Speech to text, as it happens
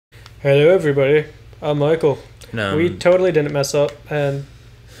Hello, everybody. I'm Michael. No. We totally didn't mess up, and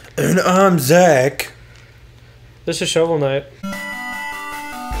I'm Zach. this is Shovel Knight.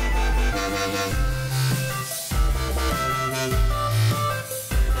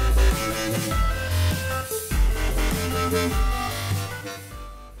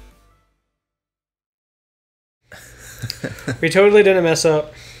 We totally didn't mess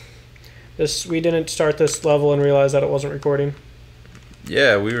up. We didn't start this level and realize that it wasn't recording.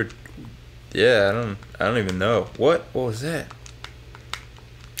 Yeah, we were. Yeah, I don't even know. What was that?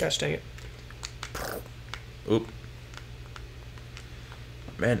 Gosh dang it. Oop.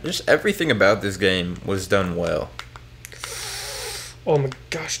 Man, just everything about this game was done well. Oh my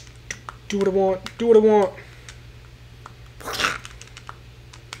gosh. Do what I want. Do what I want.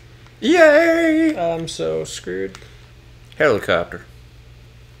 Yay! I'm so screwed. Helicopter.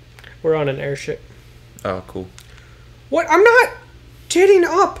 We're on an airship. Oh, cool. What? I'm not titting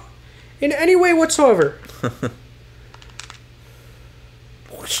up in any way whatsoever.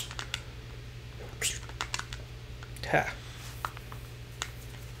 Ha.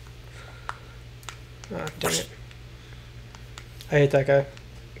 Ah, dang it. I hate that guy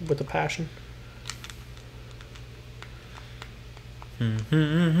with a passion.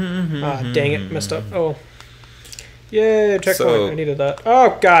 Ah, dang it. Messed up. Oh. Yay, checkpoint. So- I needed that.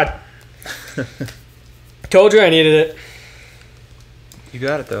 Oh, God. Told you I needed it. You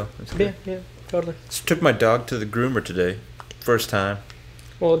got it though. That's good. Yeah, totally. Just took my dog to the groomer today. First time.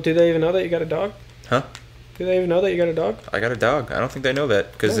 Well, do they even know that you got a dog? Huh? Do they even know that you got a dog? I got a dog. I don't think they know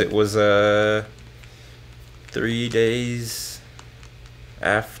that because No. it was 3 days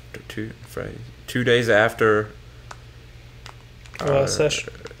after 2 days after our Sesh.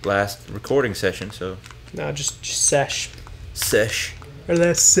 last recording session. So No, just sesh. sesh. Or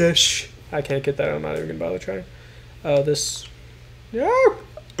last sesh. I can't get that. I'm not even gonna bother trying. Oh, this. Yeah.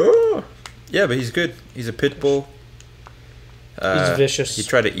 Oh. Yeah, but he's good. He's a pit bull. He's vicious. He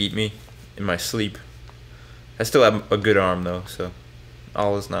tried to eat me in my sleep. I still have a good arm though, so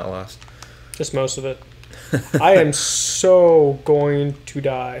all is not lost. Just most of it. I am so going to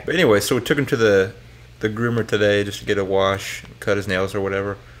die. But anyway, so we took him to the groomer today just to get a wash, cut his nails or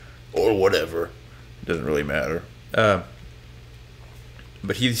whatever. Or whatever. Doesn't really matter. But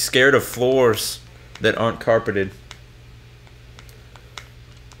he's scared of floors that aren't carpeted.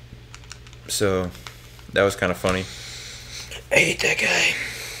 So that was kind of funny. I hate that guy.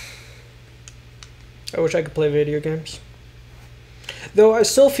 I wish I could play video games. Though I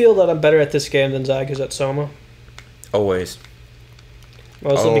still feel that I'm better at this game than Zach is at Soma. Always.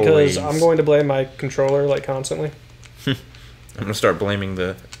 Mostly because Always. I'm going to blame my controller like constantly. I'm going to start blaming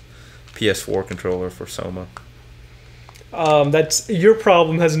the PS4 controller for Soma. That's your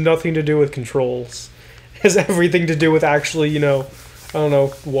problem. Has nothing to do with controls. It has everything to do with actually, I don't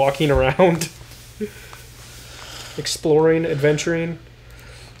know, walking around, exploring, adventuring,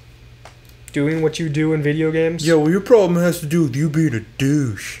 doing what you do in video games. Yeah, well, your problem has to do with you being a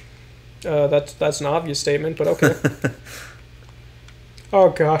douche. That's an obvious statement, but okay. Oh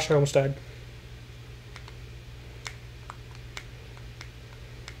gosh, I almost died.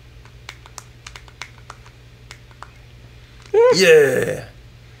 Yeah.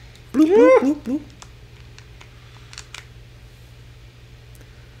 Bloop, bloop, bloop, bloop.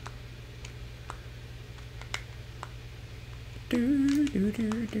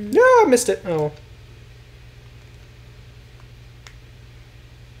 Yeah, I missed it. Oh.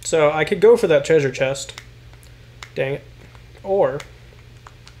 So I could go for that treasure chest. Dang it. Or.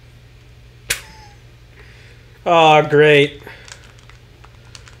 Ah, great.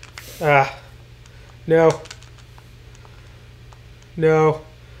 Ah. No. No.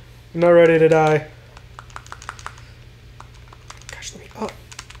 I'm not ready to die. Gosh, let me up.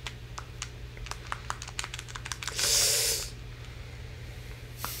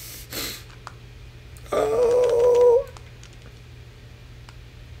 Oh.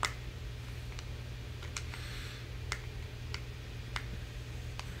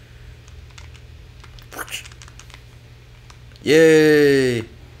 Yay!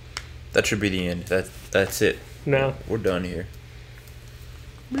 That should be the end. That's it. No. We're done here.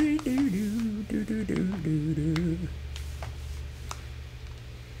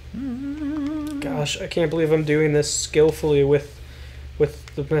 Gosh, I can't believe I'm doing this skillfully with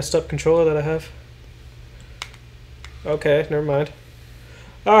the messed up controller that I have. Okay, never mind.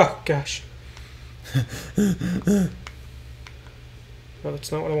 Oh, gosh. No,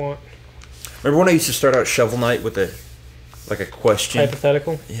 that's not what I want. Remember when I used to start out Shovel Knight with a question?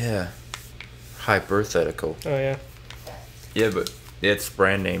 Hypothetical? Yeah. Hypothetical. Oh, yeah. Yeah, but it's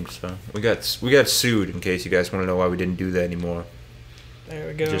brand named, so we got sued. In case you guys want to know why we didn't do that anymore. There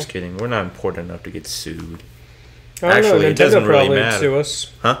we go. Just kidding. We're not important enough to get sued. I don't Actually, know. it Nintendo doesn't really probably matter. sue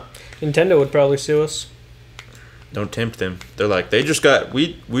us. Huh? Nintendo would probably sue us. Don't tempt them. They're like, we just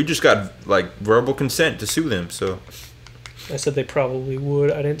got like verbal consent to sue them. So I said they probably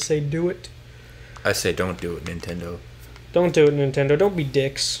would. I didn't say do it. I say don't do it, Nintendo. Don't do it, Nintendo. Don't be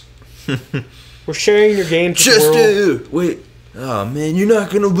dicks. We're sharing your games with Just the world. do. Wait. Oh man, you're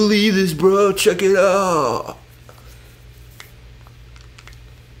not gonna believe this, bro. Check it out.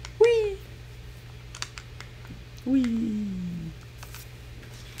 Whee! Wee.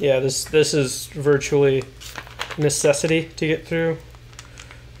 Yeah, this is virtually a necessity to get through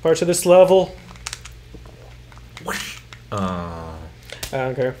parts of this level. I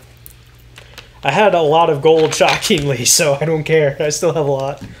don't care. I had a lot of gold, shockingly, so I don't care. I still have a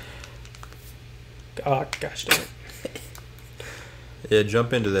lot. Oh, gosh damn it. Yeah,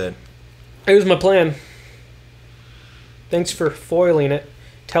 jump into that. It was my plan. Thanks for foiling it,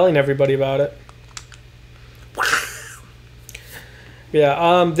 telling everybody about it.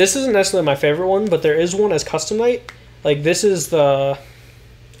 Yeah, this isn't necessarily my favorite one, but there is one as custom night. Like, this is the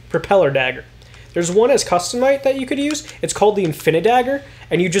propeller dagger. There's one as custom night that you could use. It's called the Infinidagger,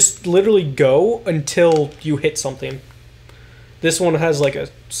 and you just literally go until you hit something. This one has like a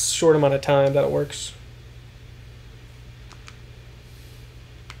short amount of time that it works.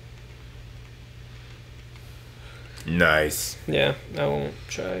 Nice. Yeah, I won't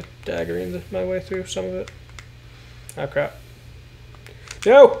try daggering my way through some of it. Oh, crap.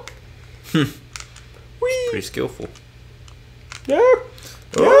 No! Whee! Pretty skillful. No!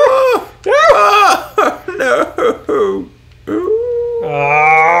 Oh! No! No!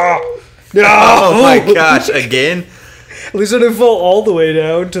 Ah! No! Oh my gosh! Again? At least I didn't fall all the way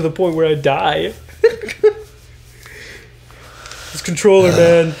down to the point where I die. This controller,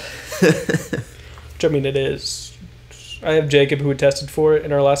 man. Which, I mean, it is. I have Jacob who tested for it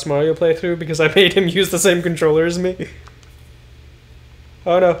in our last Mario playthrough because I made him use the same controller as me.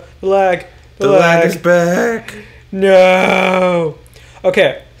 Oh no, the lag. The lag is back. No.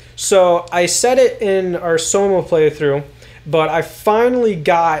 Okay, so I said it in our Soma playthrough, but I finally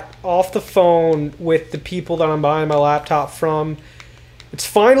got off the phone with the people that I'm buying my laptop from. It's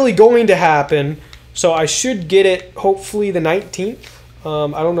finally going to happen, so I should get it hopefully the 19th.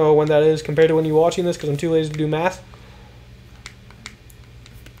 I don't know when that is compared to when you're watching this because I'm too lazy to do math.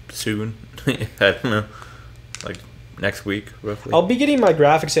 Soon. I don't know. Like next week, roughly. I'll be getting my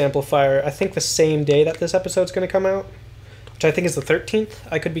graphics amplifier, I think the same day that this episode's going to come out, which I think is the 13th.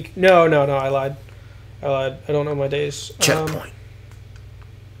 I could be... No, I lied. I don't know my days. Checkpoint.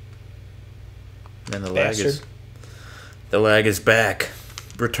 And the lag Bastard. is... The lag is back.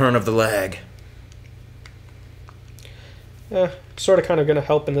 Return of the lag. Sort of kind of going to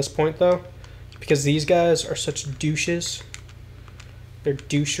help in this point, though, because these guys are such douches. They're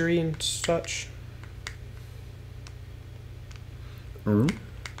douchery and such. You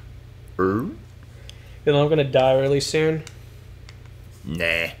know I'm going to die really soon.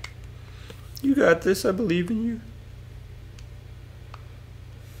 Nah. You got this. I believe in you.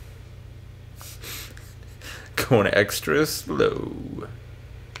 Going extra slow.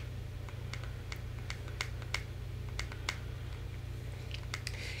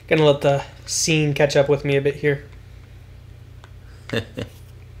 Gonna let the scene catch up with me a bit here.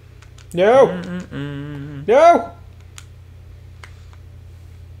 No! No!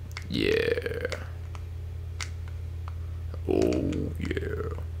 Yeah. Oh, yeah.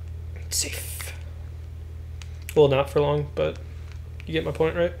 Safe. Well, not for long, but you get my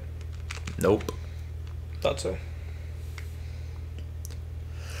point, right? Nope. Thought so.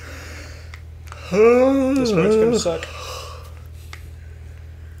 This part's gonna suck.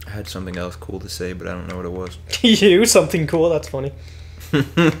 I had something else cool to say, but I don't know what it was. You, something cool, that's funny.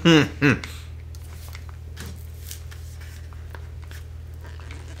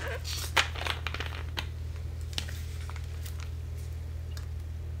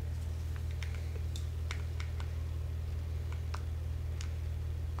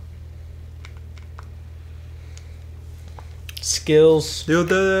 Skills. Do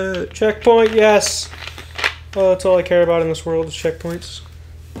that. Checkpoint, yes. Oh, that's all I care about in this world is checkpoints.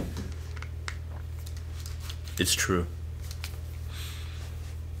 It's true.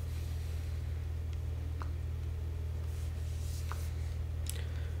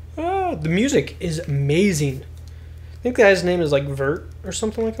 Ah, the music is amazing. I think the guy's name is like Vert or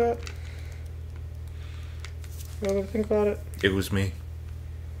something like that. Now that I think about it. It was me.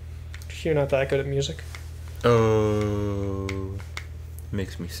 You're not that good at music. Oh.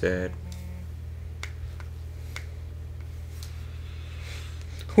 Makes me sad.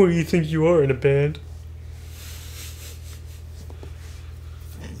 What do you think you are in a band?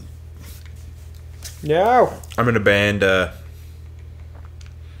 No. I'm in a band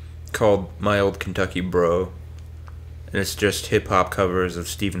called My Old Kentucky Bro. And it's just hip-hop covers of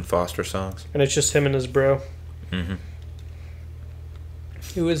Stephen Foster songs. And it's just him and his bro. Mm-hmm.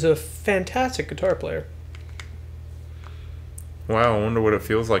 Who is a fantastic guitar player. Wow, I wonder what it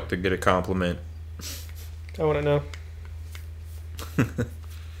feels like to get a compliment. I want to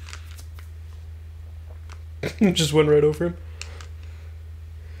know. Just went right over him.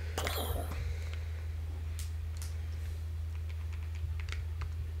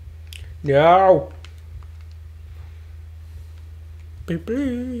 No. Beep,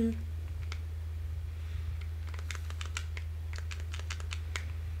 beep.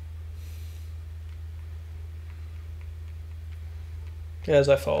 As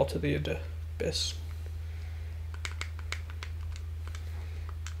I fall to the abyss.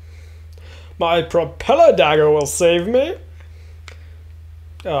 My propeller dagger will save me.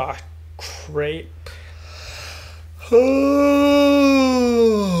 Ah, crepe.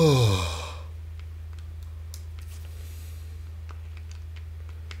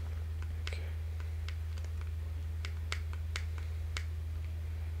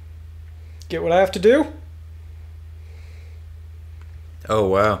 Get what I have to do? Oh,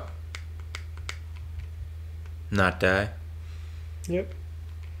 wow. Not die? Yep.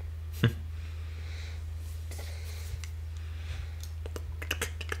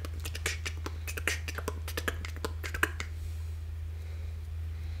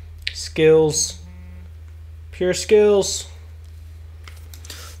 Skills. Pure skills.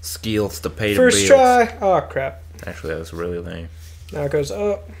 Skills to pay the First bills. try. Oh, crap. Actually, that was really lame. Now it goes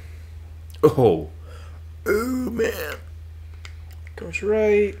up. Oh. Oh, man. Goes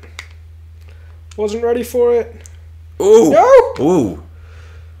right. Wasn't ready for it. Ooh. No! Ooh.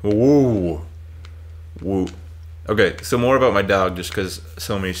 Ooh. Woo. Okay, so more about my dog just because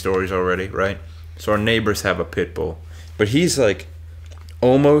so many stories already, right? So our neighbors have a pit bull. But he's like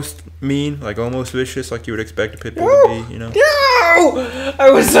almost mean, like almost vicious, like you would expect a pit bull to be, you know? No!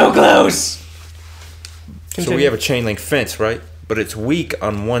 I was so close! So we have a chain link fence, right? But it's weak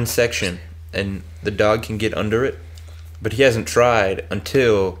on one section, and the dog can get under it. But he hasn't tried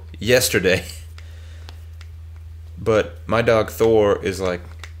until yesterday. But my dog Thor is like,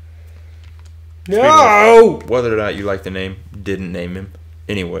 no! whether or not you like the name, didn't name him.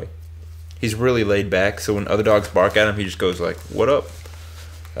 Anyway, he's really laid back, so when other dogs bark at him, he just goes like, what up?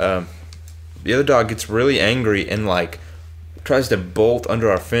 The other dog gets really angry and like tries to bolt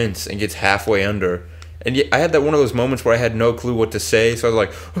under our fence and gets halfway under. And yet I had that one of those moments where I had no clue what to say, so I was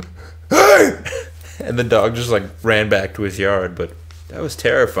like, hey! And the dog just like ran back to his yard, but that was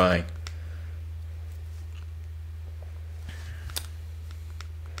terrifying.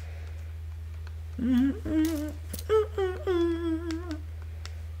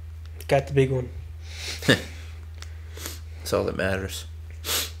 Got the big one. That's all that matters.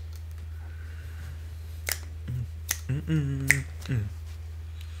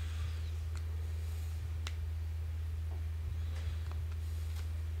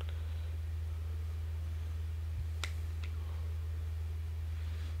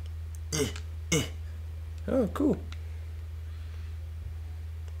 Oh, cool.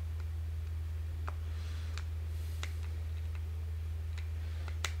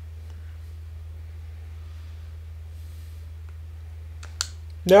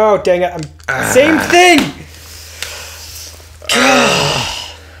 No, dang it. Same thing!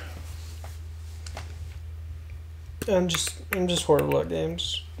 I'm just horrible at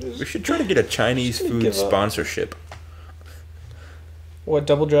games. We should try to get a Chinese food give up. sponsorship. What,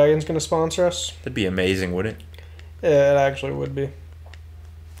 Double Dragon's gonna sponsor us? That'd be amazing, wouldn't it? Yeah, it actually would be.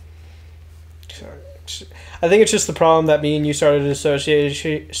 I think it's just the problem that me and you started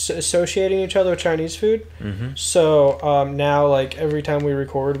associating each other with Chinese food. Mm-hmm. So now, like, every time we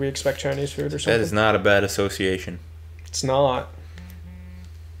record, we expect Chinese food or something. That is not a bad association. It's not.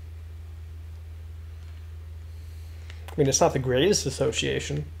 I mean, it's not the greatest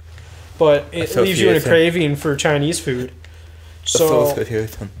association, but it leaves you in a craving for Chinese food. So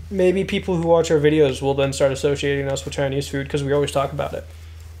maybe people who watch our videos will then start associating us with Chinese food because we always talk about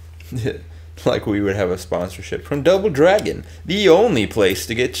it. Like we would have a sponsorship from Double Dragon, the only place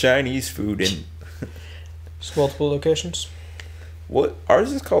to get Chinese food in. It's multiple locations. What?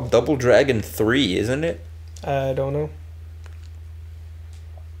 Ours is called Double Dragon 3, isn't it? I don't know.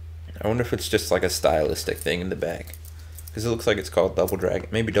 I wonder if it's just like a stylistic thing in the back. Because it looks like it's called Double Dragon.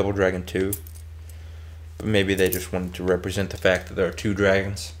 Maybe Double Dragon 2. But maybe they just wanted to represent the fact that there are two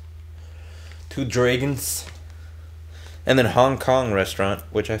dragons. Two dragons. And then Hong Kong restaurant,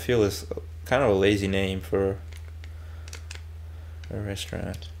 which I feel is kind of a lazy name for a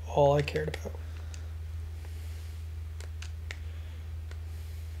restaurant. All I cared about.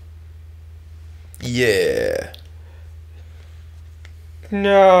 Yeah.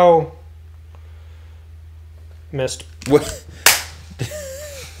 No. Missed. What?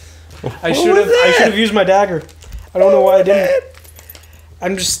 I should have used my dagger. I don't know why I didn't.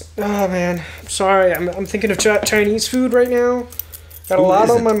 I'm just, oh man, I'm sorry. I'm thinking of Chinese food right now. Got a Who lot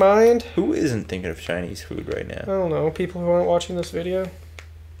on isn't? my mind. Who isn't thinking of Chinese food right I now? don't know, people who aren't watching this video.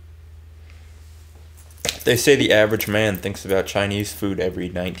 They say the average man thinks about Chinese food every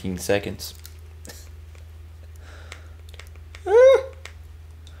 19 seconds.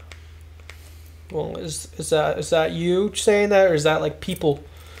 Well, is that you saying that, or is that like people,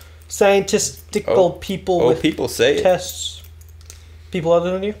 scientistical people Oh, with people say it. tests? People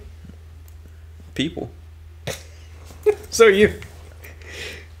other than you? People. So you.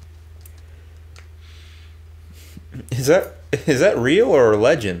 Is that real or a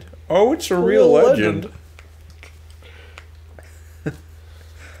legend? Oh, it's a real legend.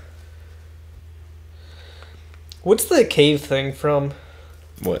 What's the cave thing from?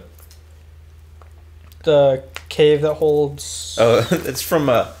 What? The cave that holds. Oh, it's from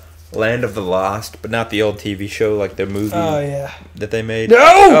Land of the Lost, but not the old TV show, like the movie Oh yeah. that they made. No!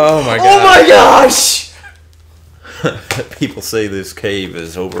 Oh my god. Oh my gosh! People say this cave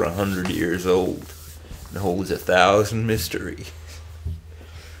is over 100 years old and holds 1,000 mysteries.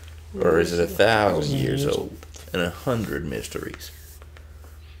 Or is it 1,000 years old and 100 mysteries?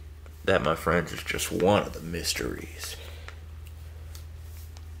 That, my friends, is just one of the mysteries.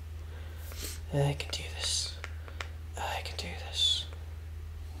 I can do this. I can do this.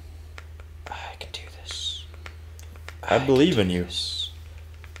 I can do this. I believe in you.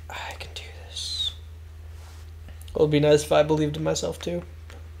 I can do this. Well, it'd be nice if I believed in myself too.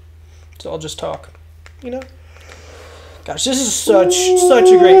 So I'll just talk. You know? Gosh, this is such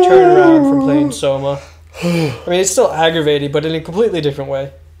a great turnaround from playing Soma. I mean, it's still aggravating, but in a completely different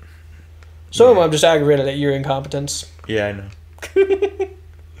way. Soma, Yeah. I'm just aggravated at your incompetence. Yeah, I know.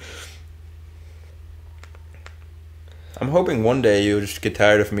 I'm hoping one day you'll just get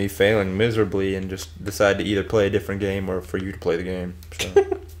tired of me failing miserably and just decide to either play a different game or for you to play the game.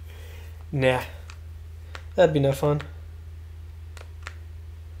 So. Nah. That'd be no fun.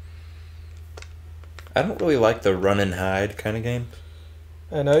 I don't really like the run and hide kind of game.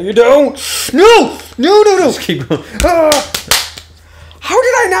 I know you don't. No! No, no, no! Just keep going. Ah! How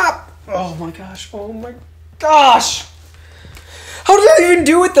did I not? Oh my gosh. Oh my gosh. How did I even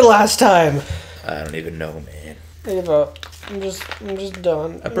do it the last time? I don't even know, man. I give up. I'm just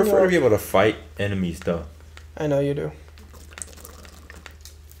done. I prefer to be able to fight enemies, though. I know you do.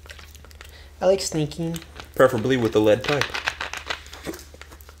 I like sneaking. Preferably with the lead pipe.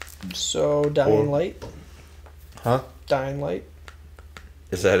 So, Dying Light. Huh? Dying Light.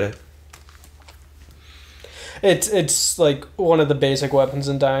 Is that it? It's like one of the basic weapons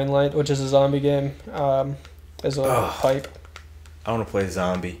in Dying Light, which is a zombie game. Is a pipe. I want to play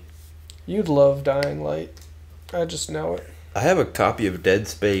zombie. You'd love Dying Light. I just know it. I have a copy of Dead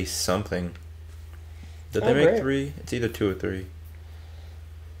Space something. Did they Oh, make great. 3? It's either 2 or 3.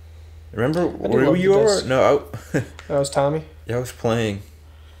 Remember do where love you the were? Dead- No, That was Tommy. I was playing.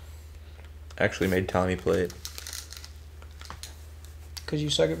 Actually made Tommy play it. Because you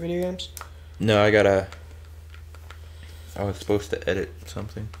suck at video games? No, I was supposed to edit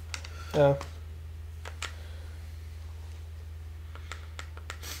something. Yeah.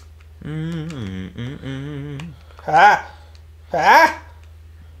 Ha! Ha!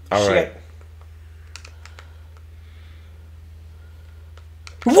 All right. Shit.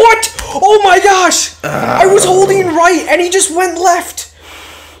 What? Oh my gosh! I was holding right and he just went left.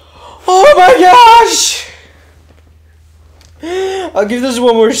 Oh my gosh! I'll give this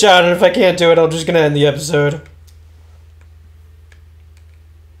one more shot, and if I can't do it, I'm just gonna end the episode.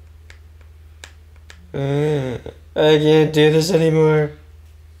 I can't do this anymore.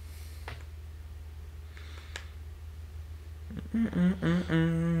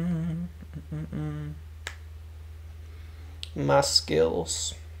 My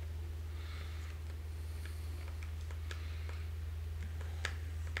skills.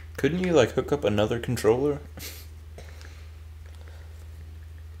 Couldn't you like hook up another controller?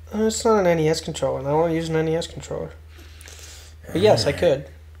 It's not an NES controller, and I want to use an NES controller. But yes, I could.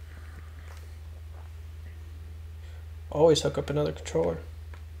 Always hook up another controller.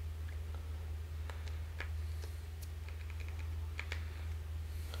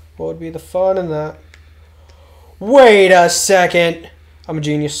 What would be the fun in that? Wait a second. I'm a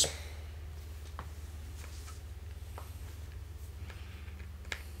genius.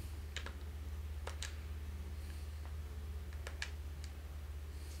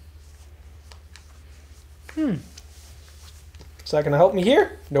 Is that going to help me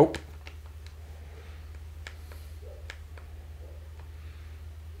here? Nope.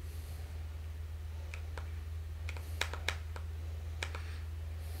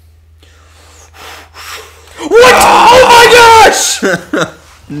 What? Oh my gosh!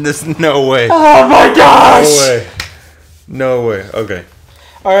 There's no way. Oh my gosh! No way. No way. Okay.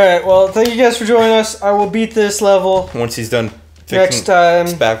 Alright, well, thank you guys for joining us. I will beat this level Once he's done next time.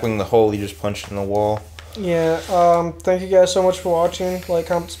 spackling the hole he just punched in the wall. Yeah, thank you guys so much for watching. Like,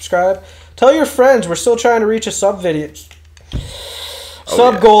 comment, subscribe. Tell your friends. We're still trying to reach a sub video.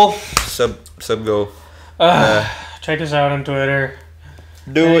 Sub goal. Sub goal. Check us out on Twitter.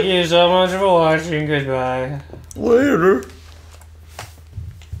 Do Thank it. you so much for watching. Goodbye. Later.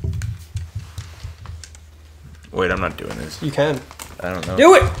 Wait, I'm not doing this. You can. I don't know.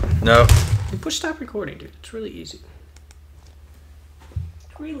 Do it! No. You push stop recording, dude. It's really easy.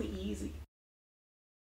 It's really easy.